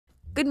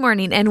Good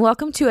morning and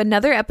welcome to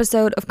another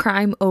episode of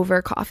Crime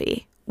Over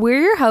Coffee. We're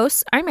your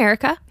hosts. I'm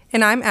Erica.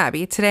 And I'm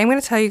Abby. Today I'm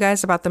going to tell you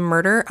guys about the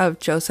murder of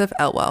Joseph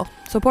Elwell.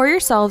 So pour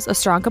yourselves a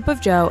strong cup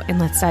of joe and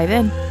let's dive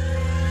in.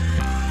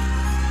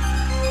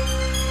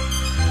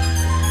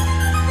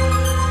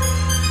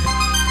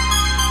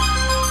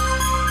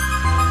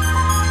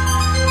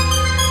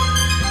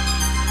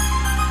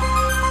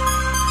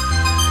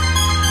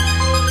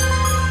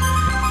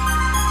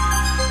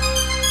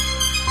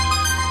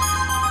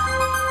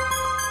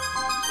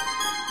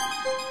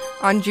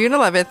 On June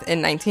 11th in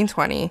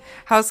 1920,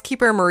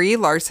 housekeeper Marie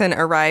Larson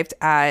arrived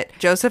at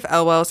Joseph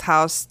Elwell's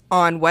house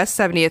on West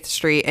 70th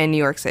Street in New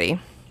York City.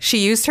 She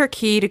used her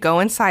key to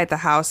go inside the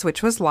house,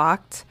 which was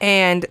locked,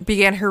 and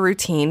began her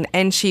routine,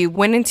 and she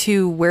went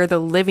into where the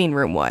living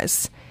room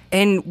was.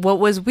 And what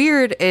was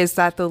weird is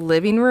that the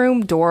living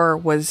room door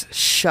was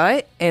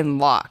shut and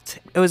locked.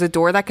 It was a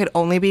door that could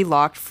only be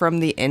locked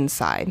from the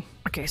inside.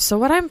 Okay, so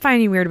what I'm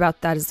finding weird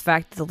about that is the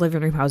fact that the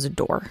living room has a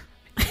door.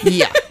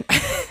 Yeah.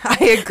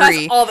 I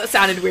agree. That's all that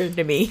sounded weird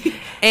to me.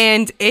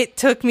 And it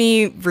took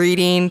me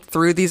reading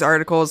through these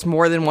articles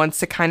more than once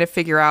to kind of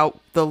figure out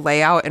the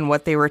layout and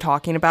what they were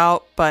talking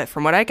about. But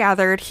from what I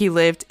gathered, he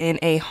lived in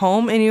a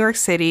home in New York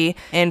City.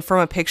 And from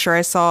a picture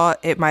I saw,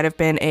 it might have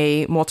been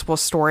a multiple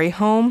story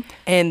home.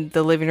 And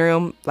the living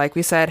room, like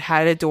we said,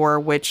 had a door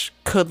which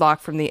could lock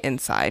from the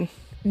inside.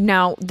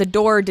 Now, the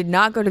door did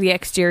not go to the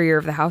exterior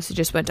of the house. It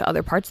just went to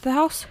other parts of the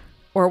house?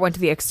 Or it went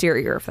to the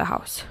exterior of the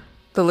house?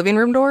 The living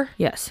room door?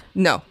 Yes.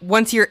 No.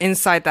 Once you're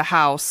inside the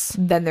house,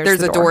 then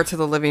there's a door to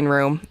the living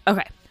room.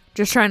 Okay.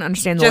 Just trying to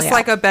understand the layout. Just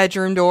like a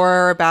bedroom door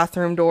or a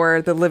bathroom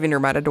door, the living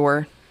room had a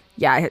door.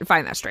 Yeah, I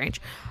find that strange.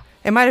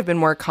 It might have been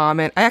more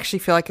common. I actually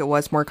feel like it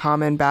was more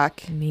common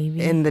back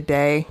in the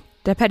day.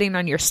 Depending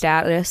on your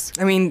status.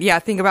 I mean, yeah,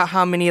 think about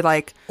how many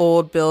like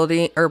old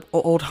building or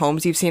old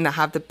homes you've seen that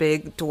have the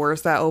big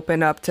doors that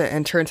open up to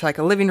enter into like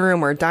a living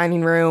room or a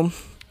dining room.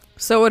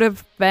 So it would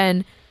have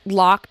been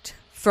locked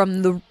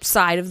from the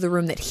side of the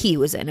room that he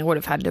was in. It would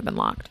have had to have been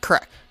locked.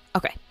 Correct.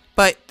 Okay.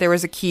 But there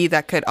was a key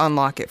that could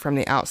unlock it from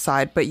the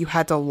outside, but you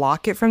had to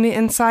lock it from the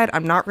inside.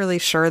 I'm not really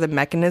sure the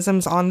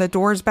mechanisms on the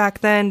doors back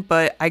then,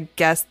 but I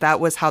guess that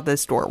was how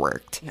this door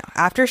worked. Now,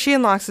 after she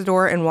unlocks the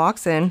door and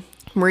walks in,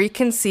 Marie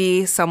can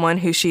see someone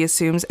who she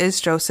assumes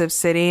is Joseph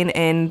sitting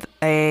in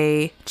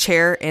a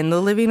chair in the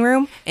living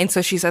room. And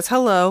so she says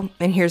hello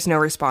and hears no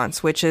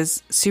response, which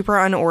is super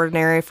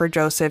unordinary for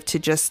Joseph to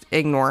just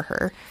ignore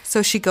her.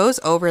 So she goes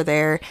over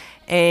there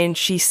and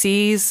she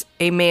sees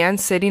a man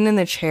sitting in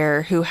the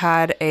chair who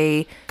had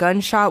a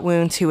gunshot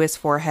wound to his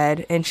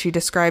forehead. And she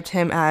described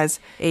him as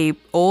a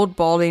old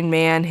balding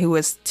man who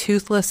was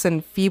toothless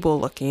and feeble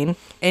looking.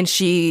 And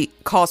she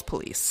calls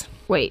police.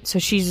 Wait, so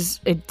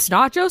it's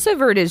not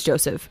Joseph or it is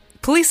Joseph?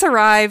 Police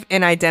arrive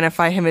and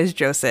identify him as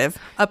Joseph.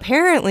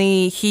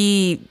 Apparently,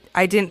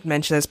 I didn't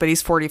mention this, but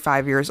he's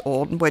 45 years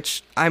old,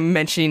 which I'm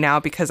mentioning now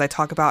because I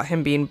talk about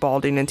him being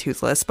balding and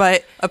toothless.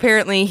 But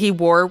apparently, he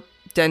wore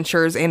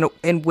dentures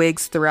and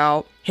wigs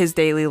throughout his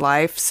daily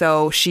life,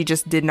 so she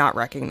just did not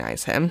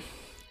recognize him.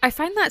 I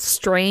find that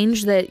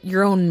strange that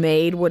your own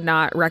maid would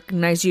not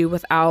recognize you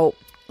without,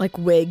 like,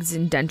 wigs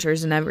and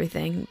dentures and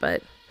everything,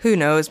 but who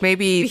knows?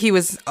 Maybe he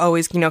was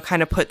always,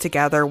 kind of put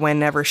together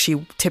whenever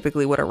she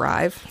typically would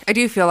arrive. I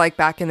do feel like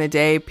back in the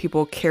day,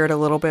 people cared a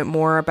little bit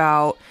more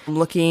about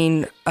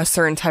looking a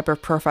certain type of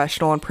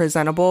professional and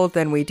presentable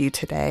than we do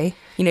today.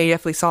 You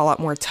definitely saw a lot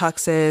more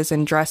tuxes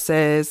and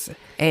dresses,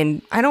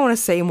 and I don't want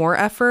to say more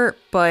effort,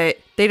 but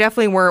they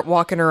definitely weren't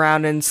walking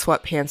around in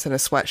sweatpants and a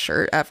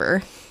sweatshirt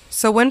ever.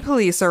 So when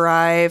police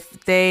arrive,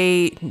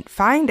 they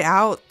find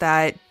out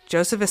that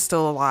Joseph is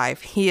still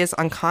alive. He is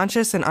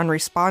unconscious and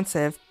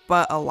unresponsive,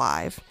 but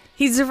alive.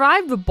 He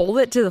survived a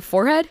bullet to the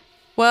forehead?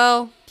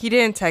 Well, he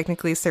didn't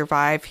technically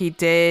survive. He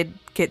did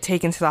get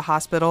taken to the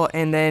hospital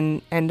and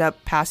then end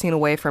up passing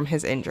away from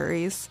his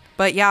injuries.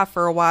 But yeah,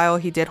 for a while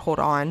he did hold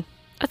on.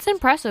 That's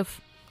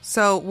impressive.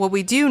 So what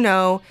we do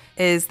know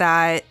is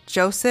that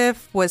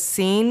Joseph was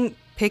seen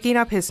picking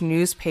up his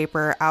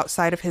newspaper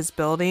outside of his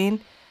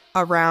building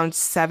around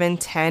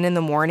 7:10 in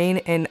the morning,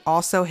 and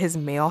also his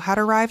mail had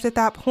arrived at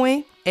that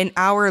point. An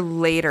hour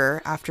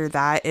later after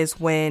that is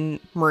when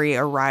Marie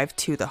arrived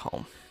to the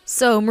home.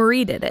 So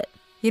Marie did it.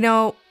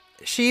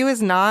 She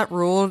was not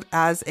ruled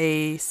as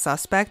a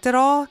suspect at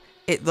all.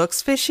 It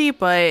looks fishy,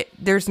 but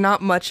there's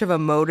not much of a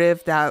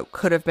motive that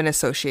could have been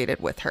associated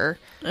with her.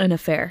 An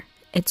affair.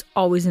 It's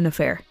always an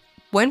affair.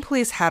 When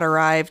police had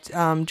arrived,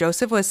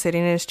 Joseph was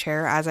sitting in his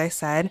chair, as I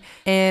said,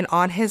 and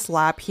on his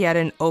lap he had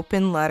an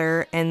open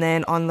letter, and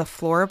then on the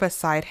floor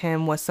beside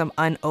him was some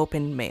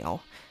unopened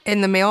mail.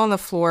 And the mail on the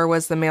floor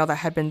was the mail that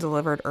had been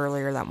delivered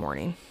earlier that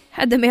morning.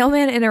 Had the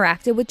mailman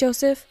interacted with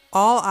Joseph?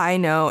 All I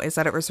know is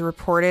that it was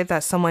reported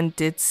that someone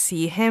did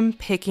see him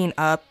picking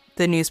up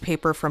the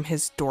newspaper from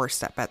his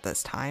doorstep at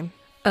this time.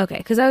 Okay,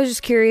 because I was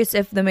just curious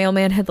if the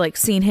mailman had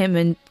seen him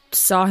and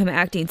saw him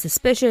acting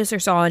suspicious or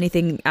saw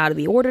anything out of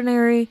the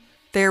ordinary.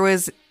 There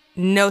was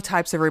no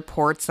types of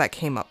reports that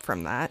came up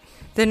from that.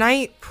 The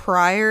night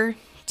prior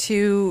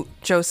to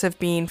Joseph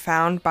being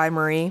found by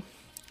Marie,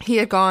 He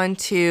had gone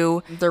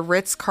to the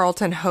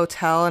Ritz-Carlton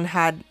Hotel and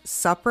had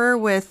supper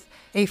with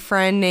a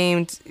friend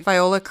named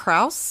Viola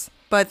Krause.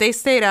 But they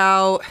stayed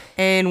out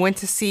and went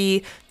to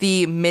see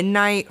the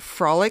Midnight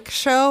Frolic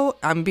show.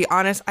 I'm gonna be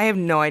honest, I have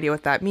no idea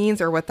what that means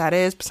or what that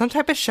is, but some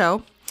type of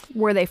show.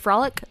 Were they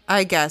frolic?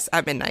 I guess,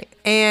 at midnight.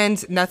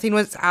 And nothing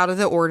was out of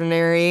the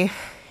ordinary.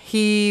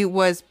 He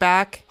was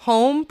back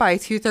home by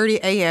 2:30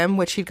 a.m.,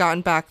 which he'd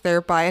gotten back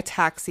there by a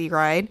taxi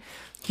ride.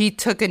 He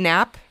took a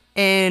nap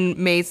and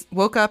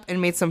woke up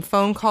and made some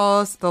phone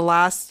calls. The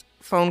last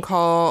phone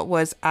call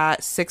was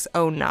at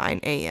 6:09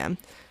 a.m.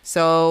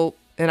 So,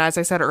 and as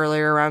I said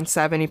earlier, around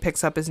 7, he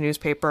picks up his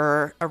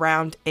newspaper.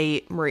 Around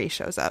 8, Marie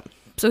shows up.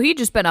 So he'd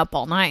just been up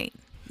all night.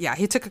 Yeah,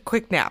 he took a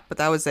quick nap, but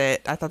that was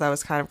it. I thought that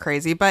was kind of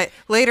crazy. But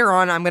later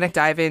on, I'm going to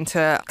dive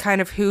into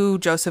kind of who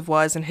Joseph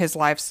was and his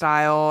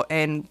lifestyle,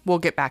 and we'll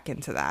get back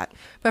into that.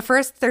 But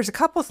first, there's a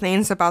couple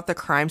things about the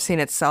crime scene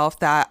itself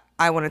that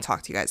I want to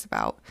talk to you guys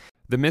about.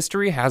 The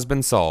mystery has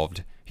been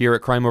solved. Here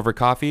at Crime Over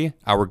Coffee,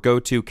 our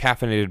go-to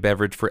caffeinated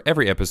beverage for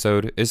every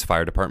episode is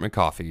Fire Department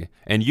Coffee.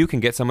 And you can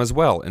get some as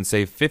well and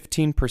save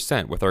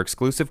 15% with our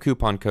exclusive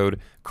coupon code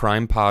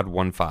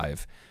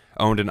CRIMEPOD15.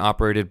 Owned and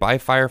operated by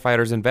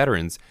firefighters and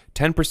veterans,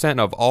 10%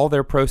 of all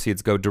their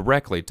proceeds go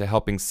directly to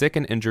helping sick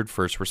and injured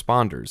first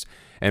responders.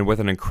 And with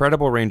an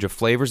incredible range of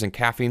flavors and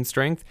caffeine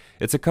strength,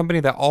 it's a company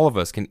that all of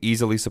us can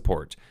easily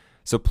support.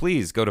 So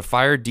please go to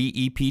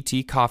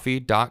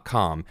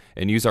firedeptcoffee.com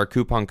and use our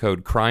coupon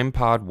code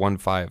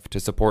CRIMEPOD15 to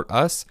support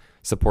us,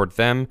 support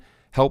them,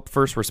 help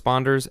first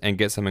responders, and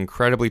get some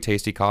incredibly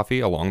tasty coffee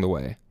along the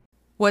way.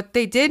 What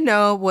they did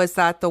know was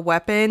that the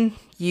weapon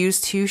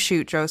used to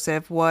shoot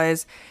Joseph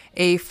was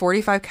a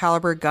 .45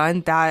 caliber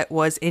gun that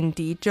was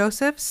indeed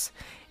Joseph's.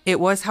 It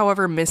was,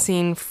 however,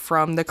 missing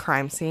from the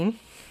crime scene.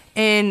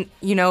 And,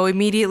 you know,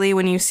 immediately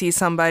when you see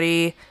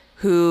somebody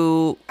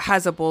who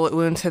has a bullet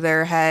wound to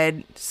their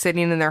head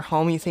sitting in their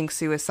home, you think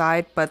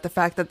suicide. But the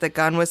fact that the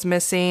gun was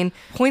missing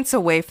points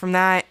away from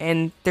that.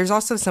 And there's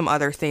also some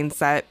other things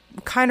that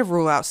kind of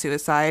rule out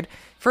suicide.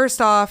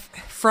 First off,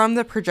 from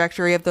the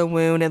trajectory of the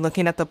wound and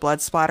looking at the blood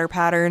splatter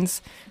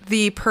patterns,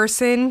 the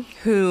person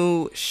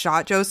who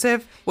shot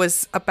Joseph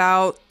was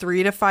about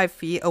 3 to 5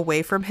 feet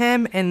away from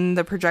him, and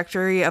the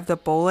trajectory of the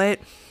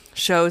bullet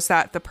shows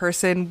that the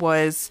person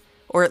was,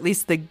 or at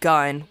least the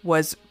gun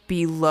was,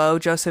 below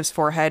Joseph's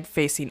forehead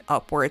facing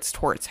upwards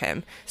towards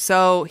him.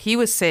 So he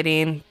was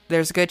sitting.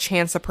 There's a good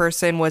chance the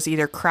person was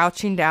either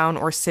crouching down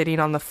or sitting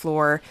on the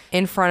floor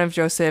in front of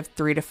Joseph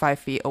 3 to 5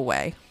 feet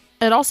away.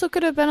 It also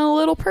could have been a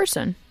little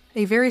person.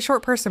 A very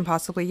short person,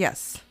 possibly,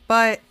 yes.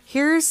 But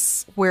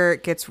here's where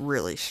it gets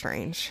really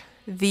strange.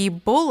 The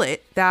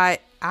bullet that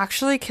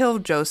actually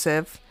killed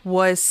Joseph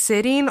was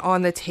sitting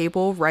on the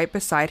table right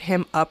beside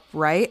him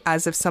upright,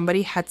 as if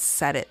somebody had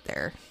set it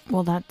there.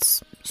 Well,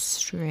 that's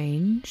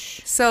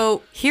strange.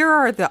 So here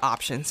are the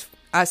options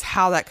as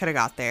how that could have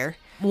got there.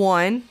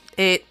 One,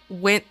 it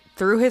went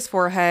through his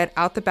forehead,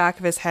 out the back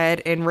of his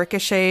head, and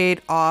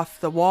ricocheted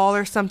off the wall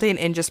or something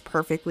and just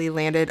perfectly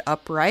landed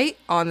upright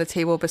on the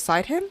table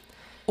beside him.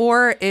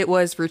 Or it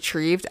was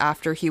retrieved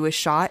after he was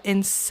shot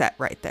and set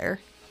right there.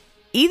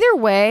 Either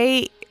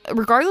way,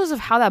 regardless of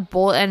how that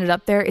bullet ended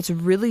up there, it's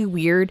really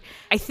weird.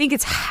 I think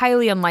it's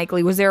highly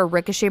unlikely. Was there a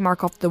ricochet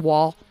mark off the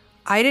wall?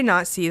 I did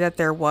not see that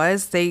there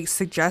was. They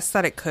suggest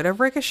that it could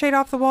have ricocheted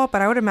off the wall,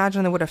 but I would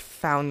imagine they would have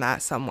found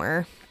that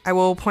somewhere. I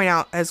will point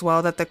out as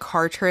well that the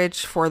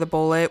cartridge for the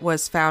bullet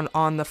was found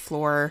on the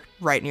floor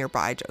right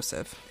nearby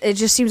Joseph. It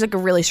just seems like a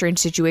really strange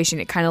situation.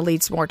 It kind of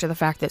leads more to the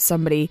fact that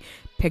somebody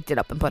picked it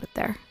up and put it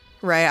there.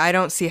 Right. I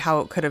don't see how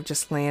it could have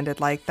just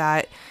landed like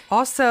that.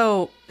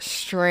 Also,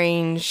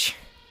 strange,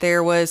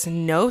 there was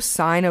no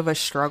sign of a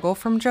struggle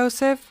from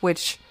Joseph,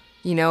 which,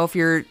 you know, if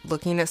you're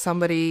looking at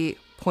somebody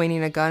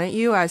pointing a gun at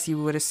you, as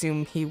you would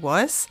assume he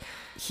was,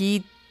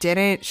 he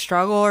didn't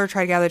struggle or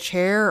try to get out of the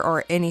chair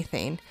or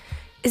anything.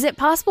 Is it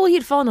possible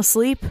he'd fallen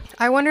asleep?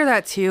 I wonder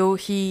that too.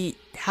 He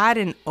had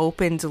an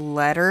opened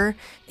letter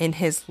in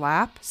his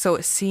lap, so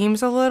it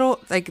seems a little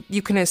like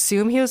you can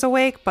assume he was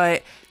awake,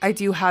 but I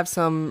do have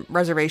some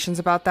reservations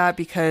about that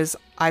because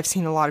I've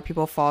seen a lot of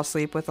people fall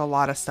asleep with a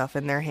lot of stuff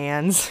in their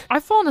hands.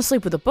 I've fallen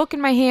asleep with a book in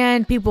my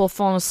hand. People have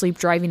fallen asleep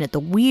driving at the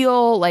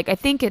wheel. Like, I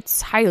think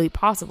it's highly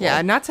possible.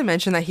 Yeah, not to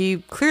mention that he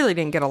clearly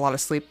didn't get a lot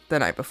of sleep the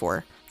night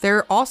before.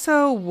 There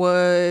also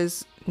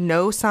was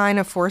no sign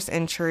of forced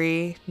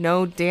entry,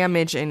 no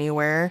damage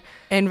anywhere.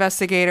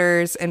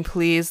 Investigators and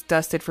police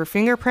dusted for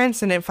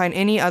fingerprints and didn't find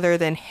any other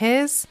than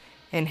his,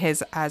 and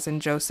his as in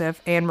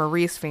Joseph, and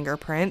Marie's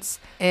fingerprints.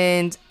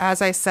 And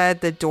as I said,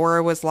 the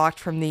door was locked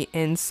from the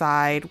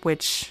inside,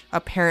 which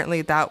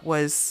apparently that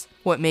was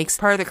what makes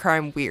part of the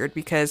crime weird,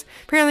 because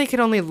apparently you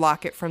could only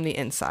lock it from the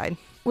inside.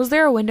 Was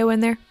there a window in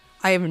there?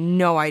 I have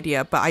no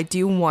idea, but I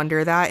do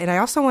wonder that, and I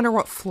also wonder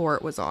what floor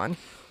it was on.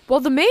 Well,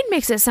 the maid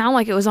makes it sound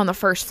like it was on the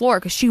first floor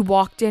because she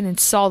walked in and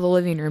saw the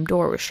living room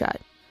door was shut.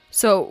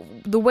 So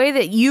the way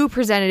that you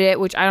presented it,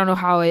 which I don't know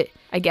how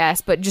I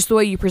guess, but just the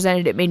way you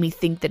presented it made me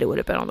think that it would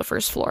have been on the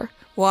first floor.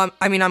 Well,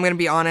 I mean, I'm going to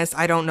be honest.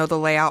 I don't know the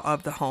layout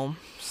of the home.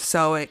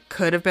 So it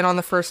could have been on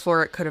the first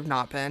floor. It could have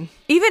not been.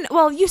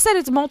 Well, you said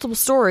it's multiple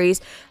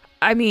stories.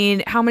 I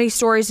mean, how many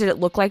stories did it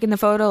look like in the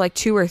photo? Like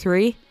 2 or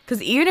 3?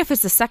 Because even if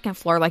it's the second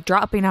floor, like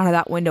dropping out of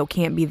that window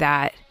can't be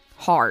that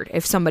hard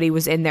if somebody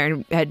was in there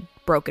and had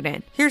broken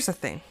in. Here's the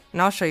thing,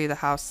 and I'll show you the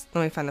house.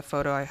 Let me find the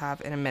photo I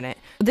have in a minute.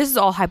 This is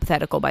all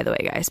hypothetical, by the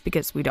way, guys,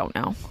 because we don't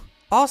know.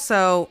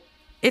 Also,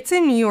 it's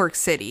in New York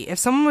City. If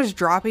someone was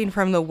dropping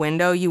from the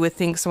window, you would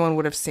think someone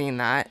would have seen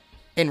that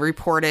and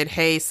reported,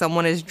 hey,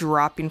 someone is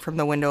dropping from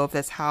the window of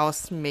this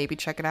house. Maybe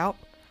check it out.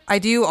 I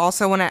do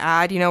also want to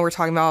add, we're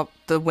talking about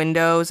the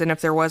windows, and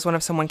if there was one,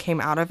 if someone came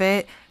out of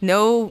it,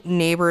 no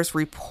neighbors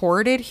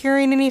reported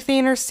hearing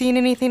anything or seeing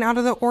anything out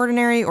of the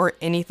ordinary or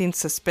anything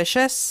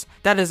suspicious.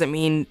 That doesn't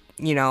mean,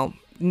 no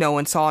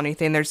one saw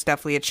anything. There's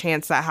definitely a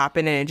chance that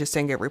happened and it just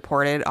didn't get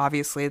reported.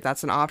 Obviously,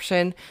 that's an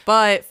option.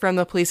 But from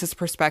the police's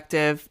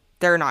perspective,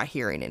 they're not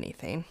hearing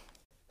anything.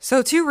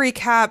 So to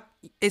recap,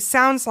 it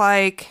sounds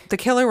like the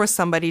killer was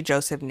somebody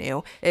Joseph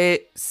knew.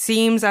 It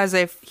seems as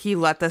if he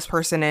let this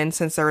person in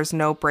since there was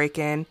no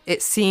break-in.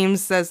 It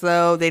seems as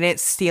though they didn't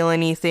steal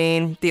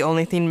anything. The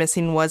only thing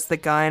missing was the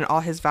gun. All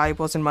his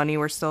valuables and money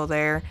were still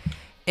there.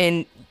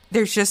 And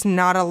there's just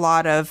not a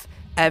lot of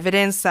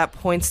evidence that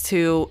points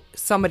to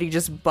somebody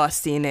just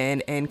busting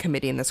in and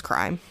committing this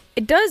crime.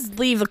 It does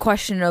leave the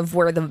question of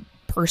where the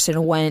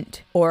person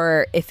went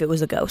or if it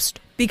was a ghost,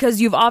 because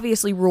you've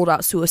obviously ruled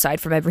out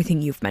suicide from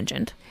everything you've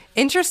mentioned.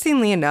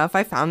 Interestingly enough,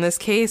 I found this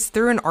case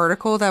through an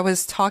article that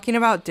was talking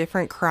about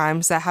different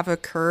crimes that have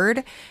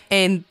occurred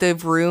and the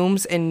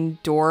rooms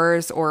and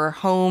doors or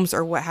homes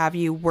or what have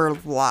you were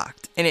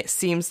locked. And it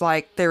seems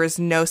like there was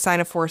no sign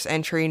of forced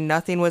entry.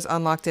 Nothing was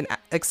unlocked and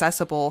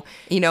accessible.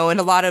 In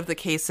a lot of the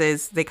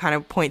cases, they kind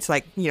of point to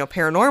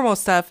paranormal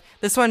stuff.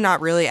 This one, not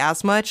really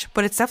as much,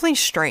 but it's definitely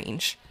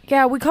strange.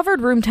 Yeah, we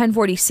covered room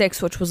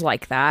 1046, which was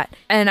like that.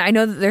 And I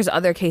know that there's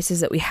other cases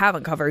that we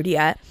haven't covered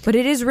yet, but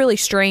it is really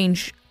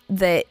strange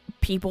that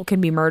people can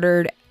be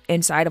murdered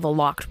inside of a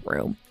locked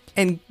room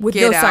and with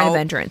no sign of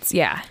entrance.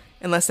 Yeah.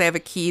 Unless they have a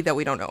key that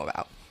we don't know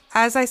about.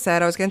 As I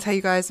said, I was going to tell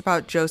you guys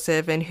about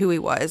Joseph and who he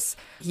was.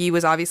 He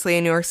was obviously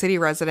a New York City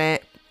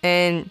resident,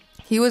 and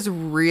he was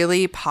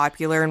really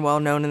popular and well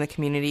known in the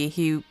community.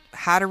 He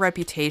had a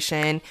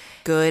reputation,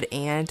 good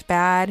and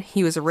bad.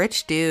 He was a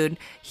rich dude.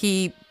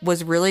 He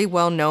was really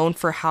well known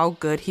for how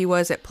good he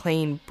was at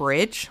playing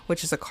bridge,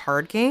 which is a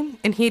card game.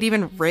 And he had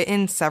even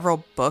written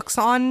several books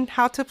on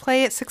how to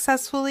play it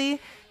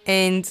successfully.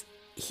 And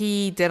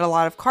he did a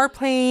lot of card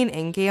playing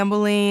and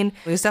gambling.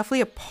 He was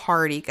definitely a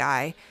party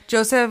guy.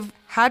 Joseph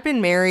had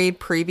been married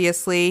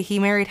previously. He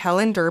married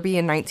Helen Derby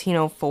in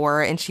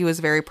 1904, and she was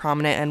very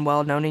prominent and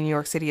well known in New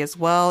York City as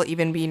well,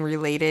 even being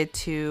related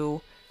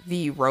to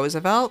the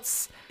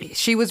Roosevelts.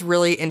 She was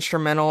really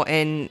instrumental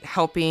in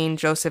helping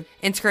Joseph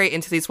integrate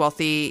into these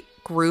wealthy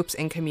groups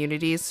and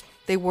communities.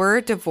 They were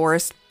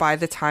divorced by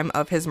the time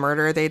of his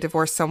murder. They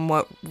divorced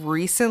somewhat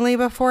recently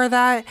before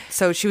that.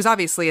 So she was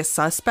obviously a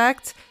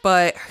suspect,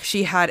 but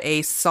she had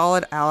a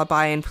solid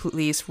alibi and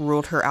police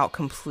ruled her out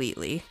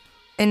completely.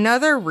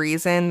 Another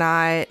reason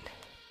that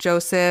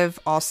Joseph,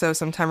 also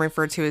sometimes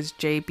referred to as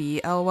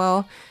J.B.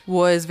 Elwell,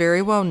 was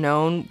very well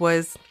known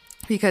was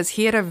because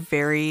he had a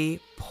very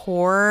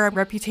poor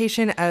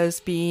reputation as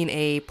being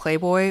a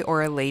playboy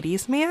or a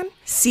ladies' man.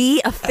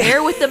 See,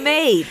 affair with the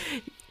maid.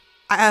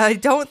 I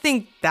don't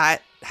think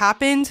that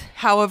happened.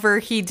 However,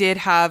 he did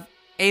have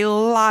a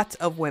lot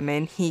of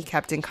women he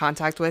kept in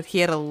contact with. He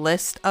had a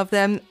list of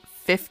them,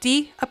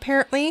 50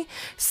 apparently,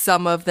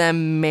 some of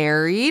them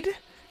married.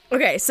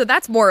 Okay, so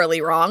that's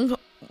morally wrong.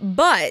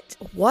 But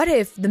what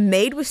if the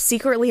maid was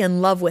secretly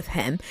in love with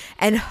him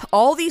and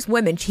all these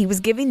women, he was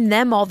giving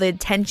them all the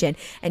attention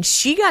and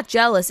she got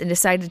jealous and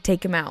decided to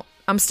take him out?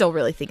 I'm still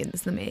really thinking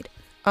it's the maid.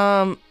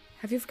 Have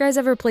you guys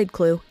ever played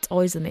Clue? It's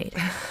always the maid.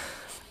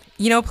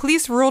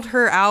 Police ruled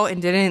her out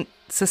and didn't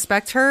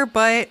suspect her,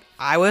 but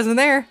I wasn't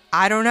there.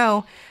 I don't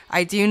know.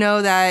 I do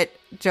know that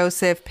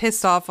Joseph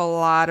pissed off a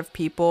lot of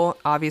people.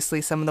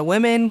 Obviously, some of the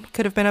women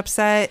could have been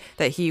upset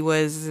that he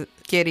was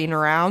getting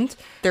around.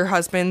 Their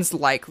husbands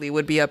likely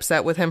would be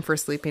upset with him for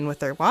sleeping with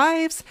their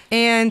wives.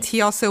 And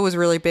he also was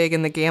really big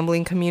in the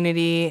gambling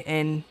community,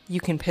 and you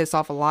can piss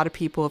off a lot of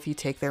people if you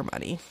take their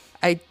money.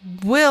 I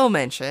will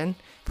mention,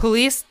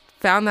 police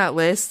found that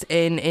list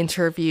and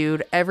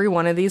interviewed every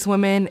one of these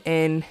women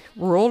and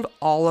ruled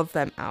all of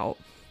them out.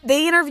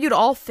 They interviewed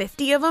all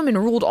 50 of them and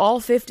ruled all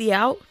 50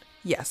 out?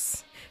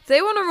 Yes. If they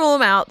want to rule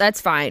them out,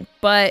 that's fine.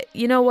 But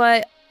you know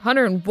what?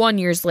 101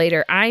 years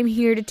later, I'm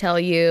here to tell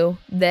you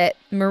that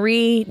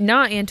Marie,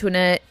 not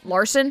Antoinette,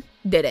 Larson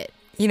did it.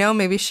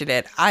 Maybe she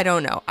did. I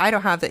don't know. I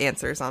don't have the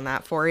answers on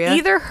that for you.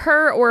 Either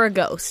her or a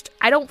ghost.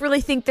 I don't really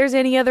think there's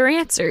any other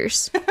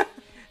answers.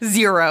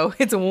 Zero.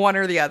 It's one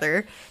or the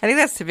other. I think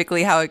that's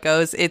typically how it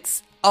goes.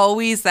 It's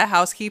always the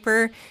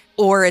housekeeper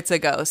or it's a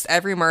ghost.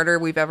 Every murder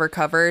we've ever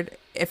covered,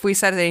 if we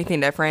said anything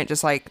different,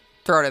 just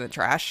throw it in the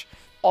trash.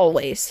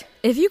 Always.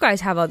 If you guys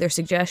have other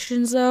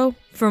suggestions, though,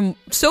 from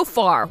so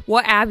far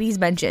what Abby's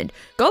mentioned,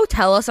 go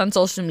tell us on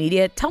social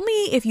media. Tell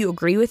me if you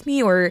agree with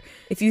me or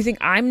if you think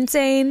I'm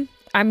insane.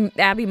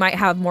 Abby might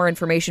have more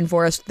information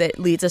for us that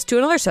leads us to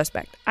another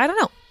suspect. I don't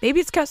know.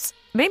 Maybe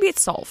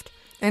it's solved.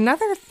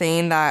 Another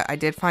thing that I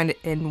did find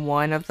in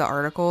one of the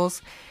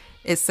articles,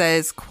 it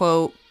says,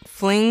 quote,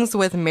 flings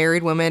with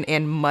married women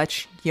and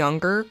much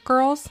younger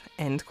girls,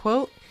 end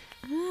quote.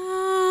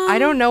 I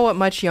don't know what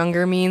much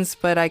younger means,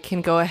 but I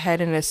can go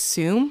ahead and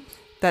assume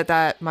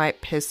that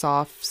might piss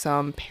off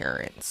some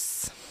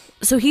parents.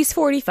 So he's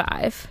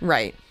 45.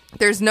 Right.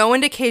 There's no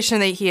indication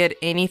that he had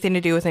anything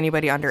to do with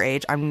anybody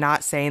underage. I'm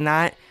not saying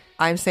that.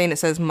 I'm saying it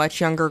says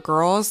much younger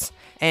girls.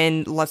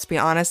 And let's be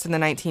honest, in the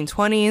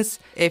 1920s,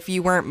 if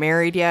you weren't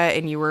married yet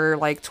and you were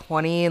like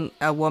 20,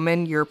 a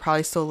woman, you're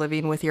probably still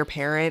living with your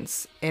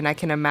parents. And I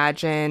can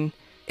imagine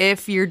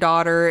if your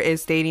daughter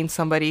is dating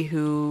somebody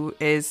who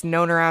is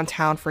known around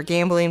town for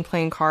gambling,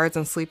 playing cards,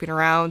 and sleeping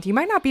around, you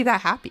might not be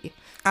that happy.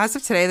 As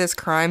of today, this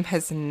crime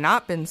has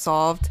not been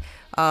solved.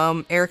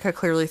 Erica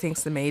clearly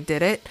thinks the maid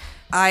did it.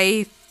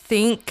 I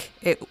think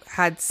it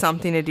had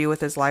something to do with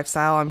his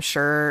lifestyle. I'm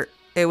sure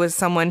it was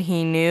someone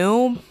he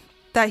knew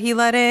that he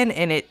let in,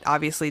 and it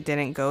obviously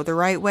didn't go the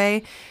right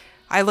way.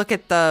 I look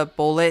at the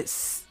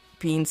bullets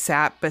being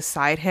sat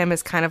beside him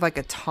as kind of like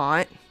a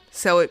taunt.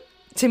 So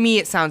to me,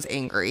 it sounds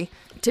angry.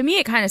 To me,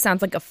 it kind of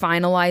sounds like a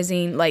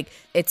finalizing, like,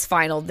 it's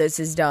final, this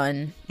is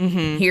done.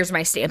 Mm-hmm. Here's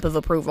my stamp of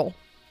approval.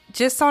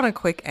 Just on a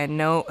quick end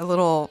note, a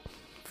little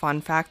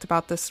fun fact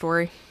about this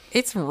story.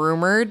 It's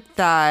rumored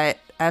that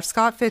F.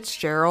 Scott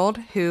Fitzgerald,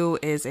 who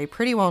is a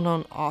pretty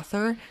well-known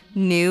author,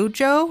 knew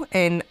Joe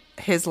and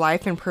his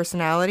life and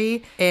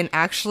personality, and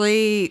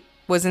actually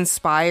was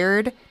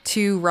inspired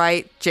to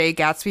write Jay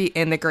Gatsby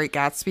and The Great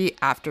Gatsby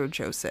after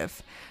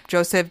Joseph.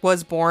 Joseph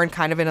was born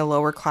kind of in a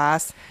lower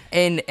class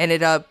and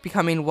ended up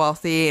becoming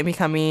wealthy and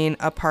becoming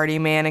a party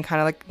man and kind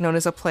of like known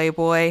as a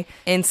playboy.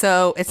 And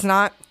so it's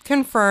not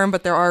confirmed,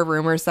 but there are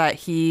rumors that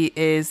he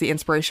is the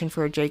inspiration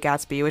for Jay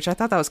Gatsby, which I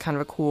thought that was kind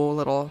of a cool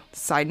little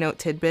side note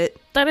tidbit.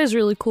 That is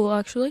really cool,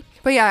 actually.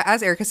 But yeah,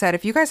 as Erica said,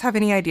 if you guys have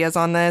any ideas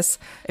on this,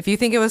 if you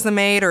think it was the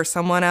maid or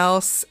someone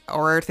else,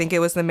 or think it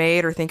was the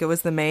maid or think it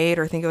was the maid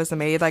or think it was the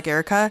maid like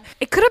Erica,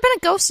 it could have been a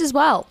ghost as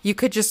well. You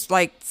could just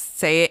like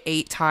say it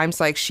 8 times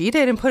like she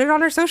did and put it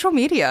on her social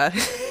media.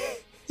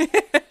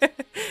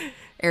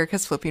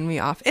 Erica's flipping me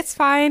off. It's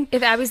fine.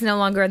 If Abby's no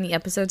longer in the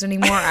episodes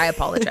anymore, I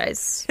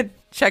apologize.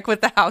 Check with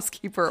the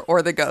housekeeper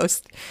or the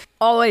ghost.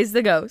 Always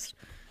the ghost.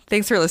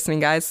 Thanks for listening,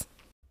 guys.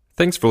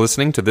 Thanks for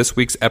listening to this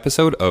week's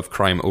episode of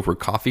Crime Over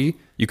Coffee.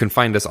 You can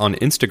find us on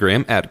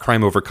Instagram at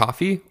Crime Over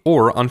Coffee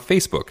or on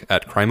Facebook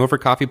at Crime Over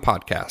Coffee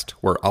Podcast,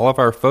 where all of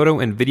our photo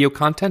and video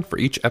content for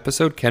each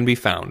episode can be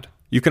found.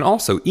 You can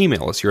also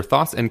email us your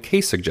thoughts and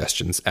case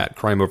suggestions at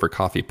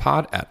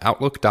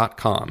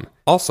crimeovercoffeepod@outlook.com.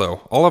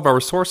 Also, all of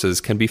our sources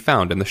can be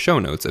found in the show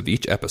notes of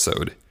each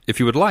episode. If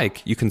you would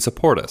like, you can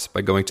support us by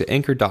going to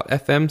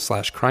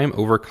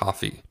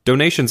anchor.fm/crimeovercoffee.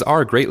 Donations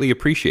are greatly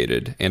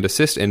appreciated and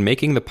assist in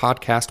making the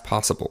podcast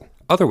possible.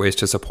 Other ways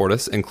to support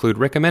us include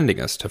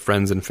recommending us to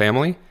friends and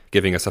family,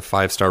 giving us a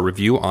 5-star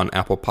review on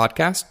Apple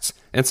Podcasts,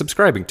 and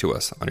subscribing to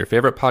us on your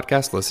favorite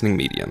podcast listening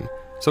medium.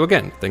 So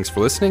again, thanks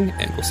for listening,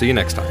 and we'll see you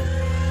next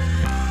time.